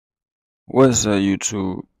What's up,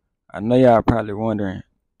 YouTube? I know y'all probably wondering,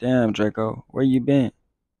 damn, Draco, where you been?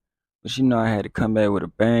 But you know I had to come back with a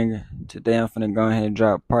banger. Today I'm finna go ahead and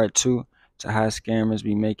drop part 2 to how scammers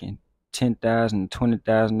be making $10,000 to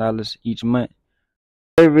 $20,000 each month.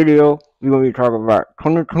 In this video, we're gonna be talking about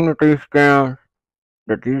 2023 scams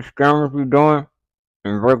that these scammers be doing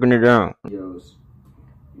and breaking it down. Videos,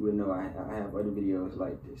 you would know I have other videos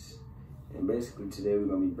like this. And basically today we're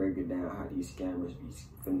gonna be breaking down how these scammers be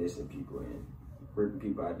finessing people and ripping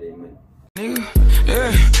people out their money. Nigga,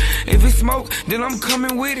 yeah, if it's smoke, then I'm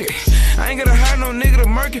coming with it. I ain't gonna hire no nigga to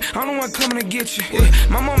murk it. I'm the one coming to get you. Yeah,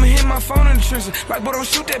 my mama hit my phone in the trenches. Like, boy, don't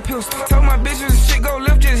shoot that pistol. Told my bitch if shit go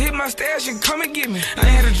left, just hit my stash and come and get me. I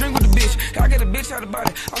ain't had a drink with the bitch. I got a bitch out of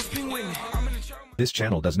body. I was ping with me. This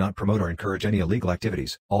channel does not promote or encourage any illegal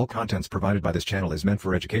activities. All contents provided by this channel is meant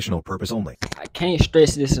for educational purpose only. I can't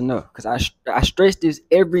stress this enough because I stress this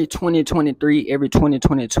every 2023, every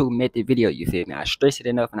 2022 method video, you feel me? I stress it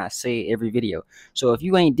enough and I say it every video. So if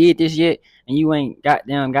you ain't did this yet and you ain't got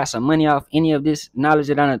some money off any of this knowledge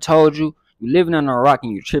that I done told you, you living on a rock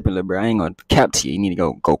and you tripping, little bro. I ain't gonna cap to you. You need to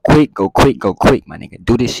go quick, my nigga.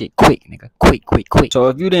 Do this shit quick, nigga. Quick. So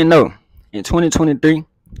if you didn't know, in 2023,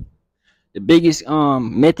 the biggest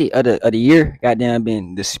method of the year goddamn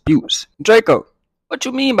been disputes. Draco, what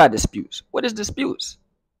you mean by disputes? What is disputes?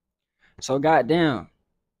 So goddamn,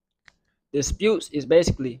 disputes is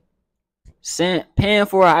basically paying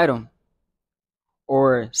for an item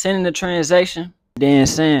or sending the transaction, then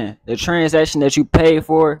saying the transaction that you paid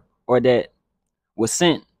for or that was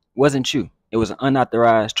sent wasn't you. It was an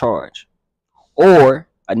unauthorized charge. Or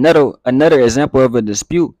another example of a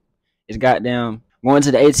dispute is goddamn going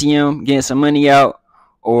to the ATM, getting some money out,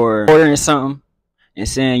 or ordering something and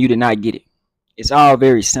saying you did not get it. It's all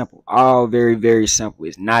very simple. All very, very simple.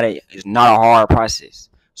 It's not a hard process.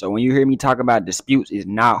 So when you hear me talk about disputes, it's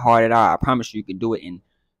not hard at all. I promise you can do it in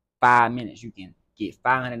 5 minutes. You can get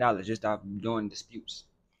 $500 just off doing disputes.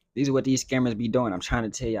 These are what these scammers be doing. I'm trying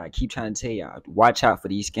to tell y'all. I keep trying to tell y'all. Watch out for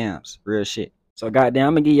these scams. Real shit. So goddamn,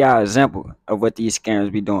 I'm gonna give y'all an example of what these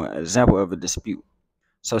scammers be doing. An example of a dispute.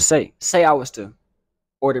 So say I was to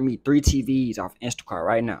order me 3 TVs off Instacart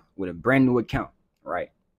right now with a brand new account,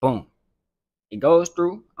 right? Boom. It goes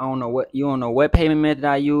through. You don't know what payment method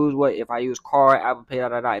I use, what if I use card, Apple Pay,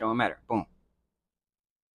 it don't matter. Boom.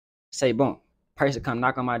 Say boom. Person come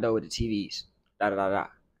knock on my door with the TVs.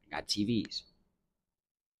 Got TVs.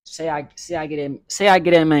 Say I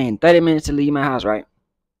get that man 30 minutes to leave my house, right?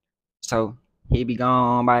 So he be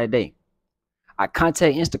gone by the day. I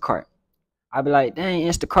contact Instacart. I be like, dang,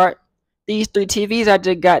 Instacart, these 3 TVs I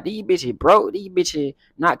just got, these bitches broke. These bitches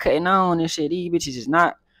not cutting on and shit. These bitches is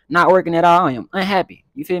not working at all. I am unhappy.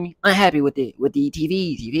 You feel me? Unhappy with the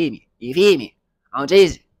TVs. You feel me? On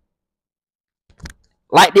Jesus.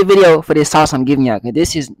 Like the video for this sauce I'm giving y'all. Cause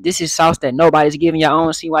this is sauce that nobody's giving y'all. I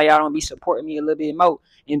don't see why y'all don't be supporting me a little bit more.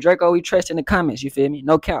 And Draco, we trust in the comments. You feel me?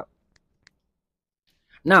 No cap.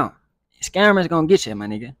 Now, scammers gonna get you, my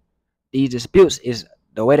nigga. These disputes is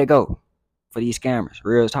the way to go for these scammers.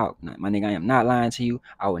 Real talk. My nigga, I am not lying to you.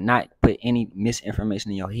 I would not put any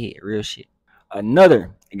misinformation in your head. Real shit.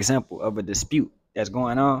 Another example of a dispute that's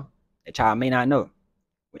going on that y'all may not know,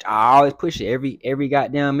 which I always push it every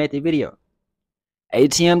goddamn method video.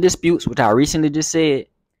 ATM disputes, which I recently just said,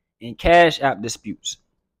 and Cash App disputes.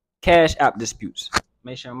 Cash App disputes.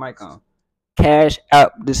 Make sure your mic on. Cash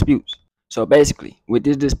App disputes. So basically, with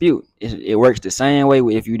this dispute, it works the same way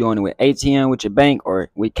if you're doing it with ATM, with your bank, or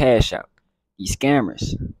with Cash App. These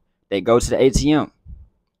scammers, they go to the ATM,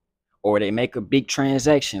 or they make a big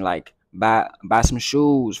transaction like buy some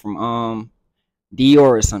shoes from Dior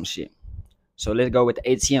or some shit. So let's go with the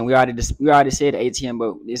ATM. We already said the ATM,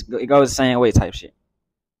 but it goes the same way type shit.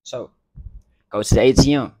 So go to the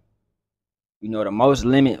ATM. You know the most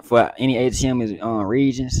limit for any ATM is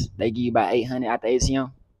regions. They give you about 800 at the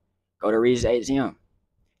ATM. Go to regions ATM.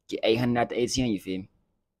 Get 800 at the ATM. You feel me?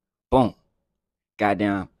 Boom.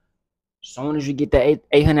 Goddamn. As soon as you get the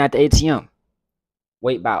 800 at the ATM,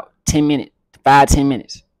 wait about 10 minutes, 5-10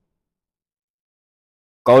 minutes.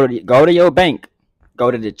 Go to your bank.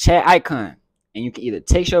 Go to the chat icon, and you can either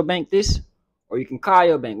text your bank this, or you can call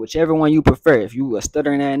your bank, whichever one you prefer. If you a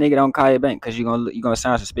stuttering ass nigga, don't call your bank, cause you're gonna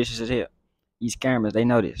sound suspicious as hell. These scammers, they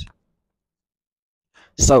know this.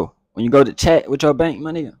 So when you go to chat with your bank,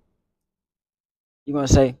 my nigga, you're gonna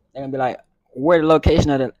say, they're gonna be like, where the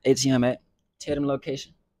location of the ATM at? Tell them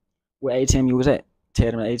location. Where ATM you was at? Tell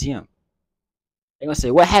them the ATM. They're gonna say,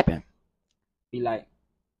 what happened? Be like,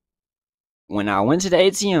 when I went to the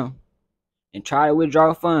ATM and tried to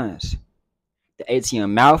withdraw funds, the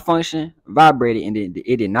ATM malfunctioned, vibrated, and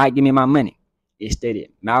it did not give me my money. it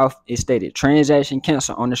stated transaction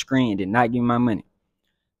cancel on the screen, did not give me my money.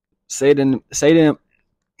 Say to them,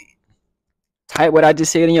 type what I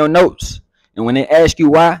just said in your notes. And when they ask you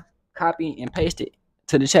why, copy and paste it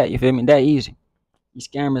to the chat. You feel me? That easy. These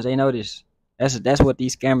scammers, they know this. That's what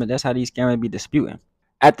these scammers, that's how these scammers be disputing.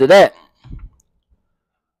 After that,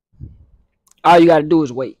 all you gotta do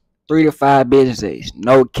is wait 3 to 5 business days.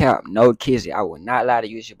 No cap, no kizzy. I will not lie to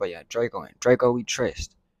you. It's your boy Draco, and Draco we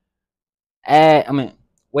trust.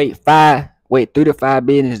 Wait 3 to 5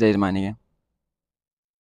 business days, my nigga.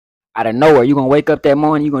 Out of nowhere, you gonna wake up that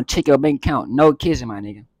morning, you gonna check your bank account. No kissing, my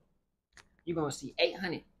nigga. You gonna see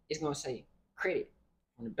 800. It's gonna say credit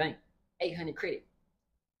on the bank. 800 credit.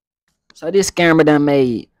 So this scammer done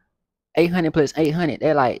made 800 plus 800.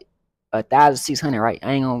 They're like 1,600, right?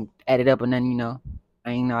 I ain't gonna add it up or nothing, you know.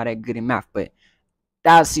 I ain't all that good in math, but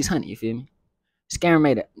 1,600. You feel me?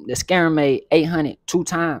 The scammer made 800 2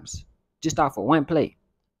 times just off of one play.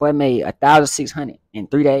 Boy made 1,600 in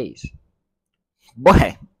 3 days.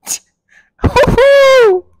 Boy.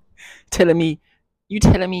 telling me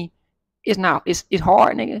it's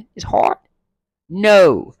hard, nigga. It's hard.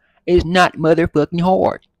 No, it's not motherfucking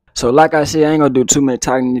hard. So like I said, I ain't gonna do too much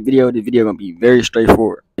talking in the video. The video gonna be very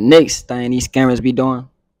straightforward. The next thing these scammers be doing,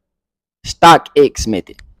 StockX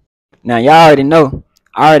method. Now y'all already know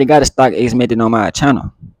I already got a StockX method on my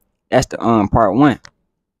channel. That's the part 1.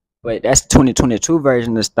 But that's the 2022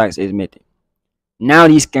 version of the StockX method. Now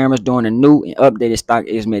these scammers doing a new and updated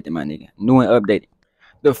StockX method, my nigga. New and updated.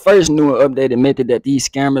 The first new and updated method that these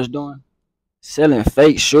scammers doing, selling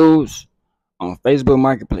fake shoes on Facebook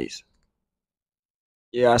Marketplace.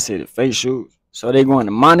 Yeah, I said it, fake shoes. So they going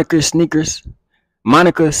to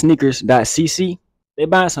monicasneakers.cc. They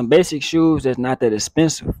buying some basic shoes that's not that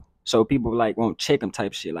expensive. So people like won't check them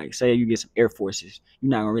type shit. Like say you get some Air Forces,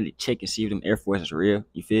 you're not gonna really check and see if them Air Forces are real.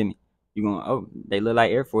 You feel me? You going, oh, they look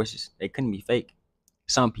like Air Forces. They couldn't be fake.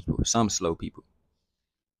 Some people, some slow people.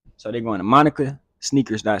 So they're going to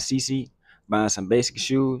monicasneakers.cc, buying some basic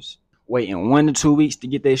shoes, waiting 1 to 2 weeks to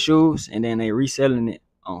get their shoes, and then they reselling it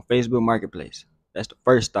on Facebook Marketplace. That's the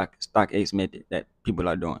first StockX method that people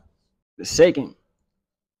are doing. The second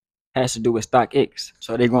has to do with StockX.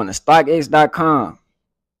 So they're going to StockX.com,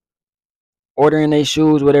 ordering their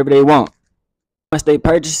shoes, whatever they want. Once they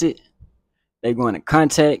purchase it, they're going to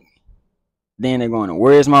contact. Then they're going to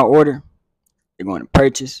where's my order? They're going to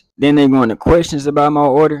purchase. Then they're going to questions about my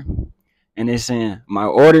order. And they're saying my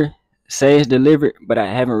order says delivered, but I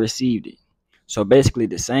haven't received it. So basically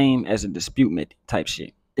the same as a dispute method type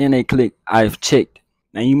shit. Then they click I've checked.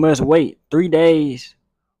 Now you must wait 3 days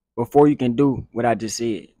before you can do what I just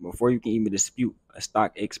said. Before you can even dispute a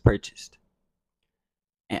StockX purchased.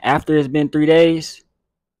 And after it's been 3 days,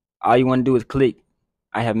 all you want to do is click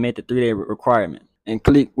I have met the 3-day requirement. And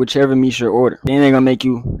click whichever meets your order. Then they're gonna make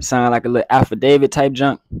you sign like a little affidavit type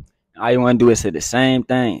junk. All you want to do is say the same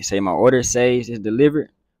thing. Say my order says it's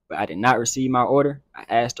delivered, but I did not receive my order. I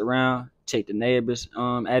asked around, checked the neighbor's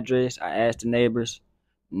address. I asked the neighbors.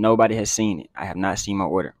 Nobody has seen it. I have not seen my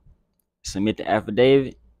order. Submit the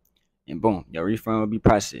affidavit, and boom, your refund will be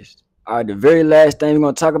processed. All right, the very last thing we're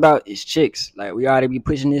gonna talk about is checks. Like we already be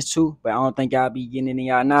pushing this too, but I don't think y'all be getting it in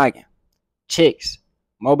y'all noggin. Checks,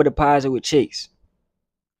 mobile deposit with checks.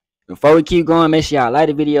 Before we keep going, make sure y'all like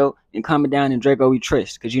the video and comment down in Draco we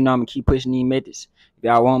trust, because you know I'm going to keep pushing these methods. If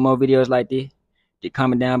y'all want more videos like this, just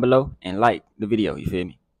comment down below and like the video, you feel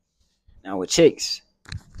me? Now with checks,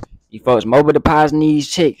 you folks mobile depositing these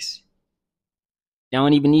checks, they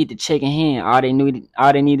don't even need the check in hand. All they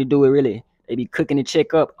need to do is really, they be cooking the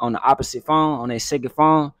check up on the opposite phone, on their second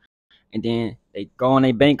phone, and then they go on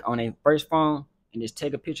their bank on their first phone and just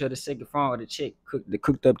take a picture of the second phone of the check, the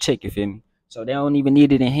cooked up check, you feel me? So they don't even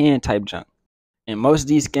need it in hand type junk. And most of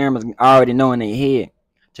these scammers already know in their head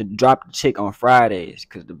to drop the check on Fridays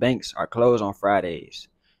because the banks are closed on Fridays.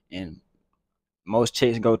 And most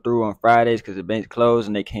checks go through on Fridays because the bank's closed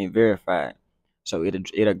and they can't verify it. So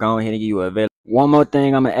it'll go ahead and give you a available. One more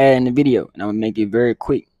thing I'm going to add in the video, and I'm going to make it very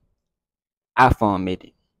quick. iPhone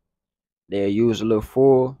method. They'll use a little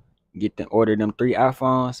fool, order them 3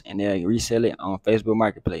 iPhones, and they'll resell it on Facebook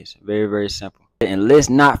Marketplace. Very, very simple. And let's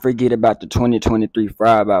not forget about the 2023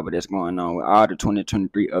 fraud Bible that's going on with all the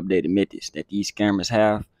 2023 updated methods that these scammers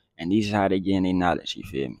have, and these is how they gain their knowledge. You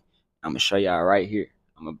feel me? I'm gonna show y'all right here.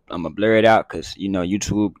 I'm gonna blur it out because you know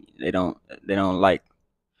YouTube they don't like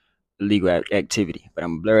illegal activity, but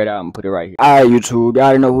I'm gonna blur it out and put it right here. All right, YouTube, y'all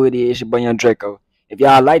already know who it is. It's your boy Young Draco. If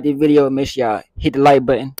y'all like this video, make sure y'all hit the like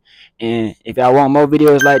button. And if y'all want more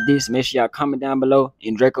videos like this, make sure y'all comment down below.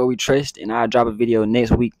 In Draco we trust, and I'll drop a video next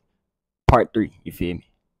week. Part 3, you feel me?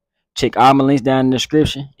 Check all my links down in the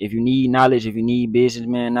description. If you need knowledge, if you need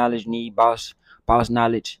businessman knowledge, you need boss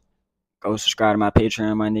knowledge, go subscribe to my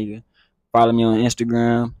Patreon, my nigga. Follow me on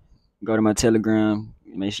Instagram. Go to my Telegram.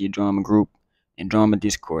 Make sure you join my group and join my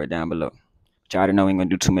Discord down below. But y'all already know we ain't gonna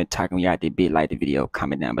do too much talking. We out there, bit. Like the video,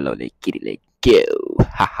 comment down below. Let's get it. Let's go.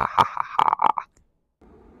 Ha ha ha ha ha.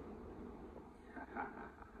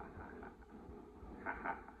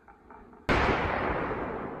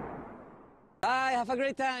 Bye, have a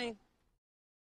great time.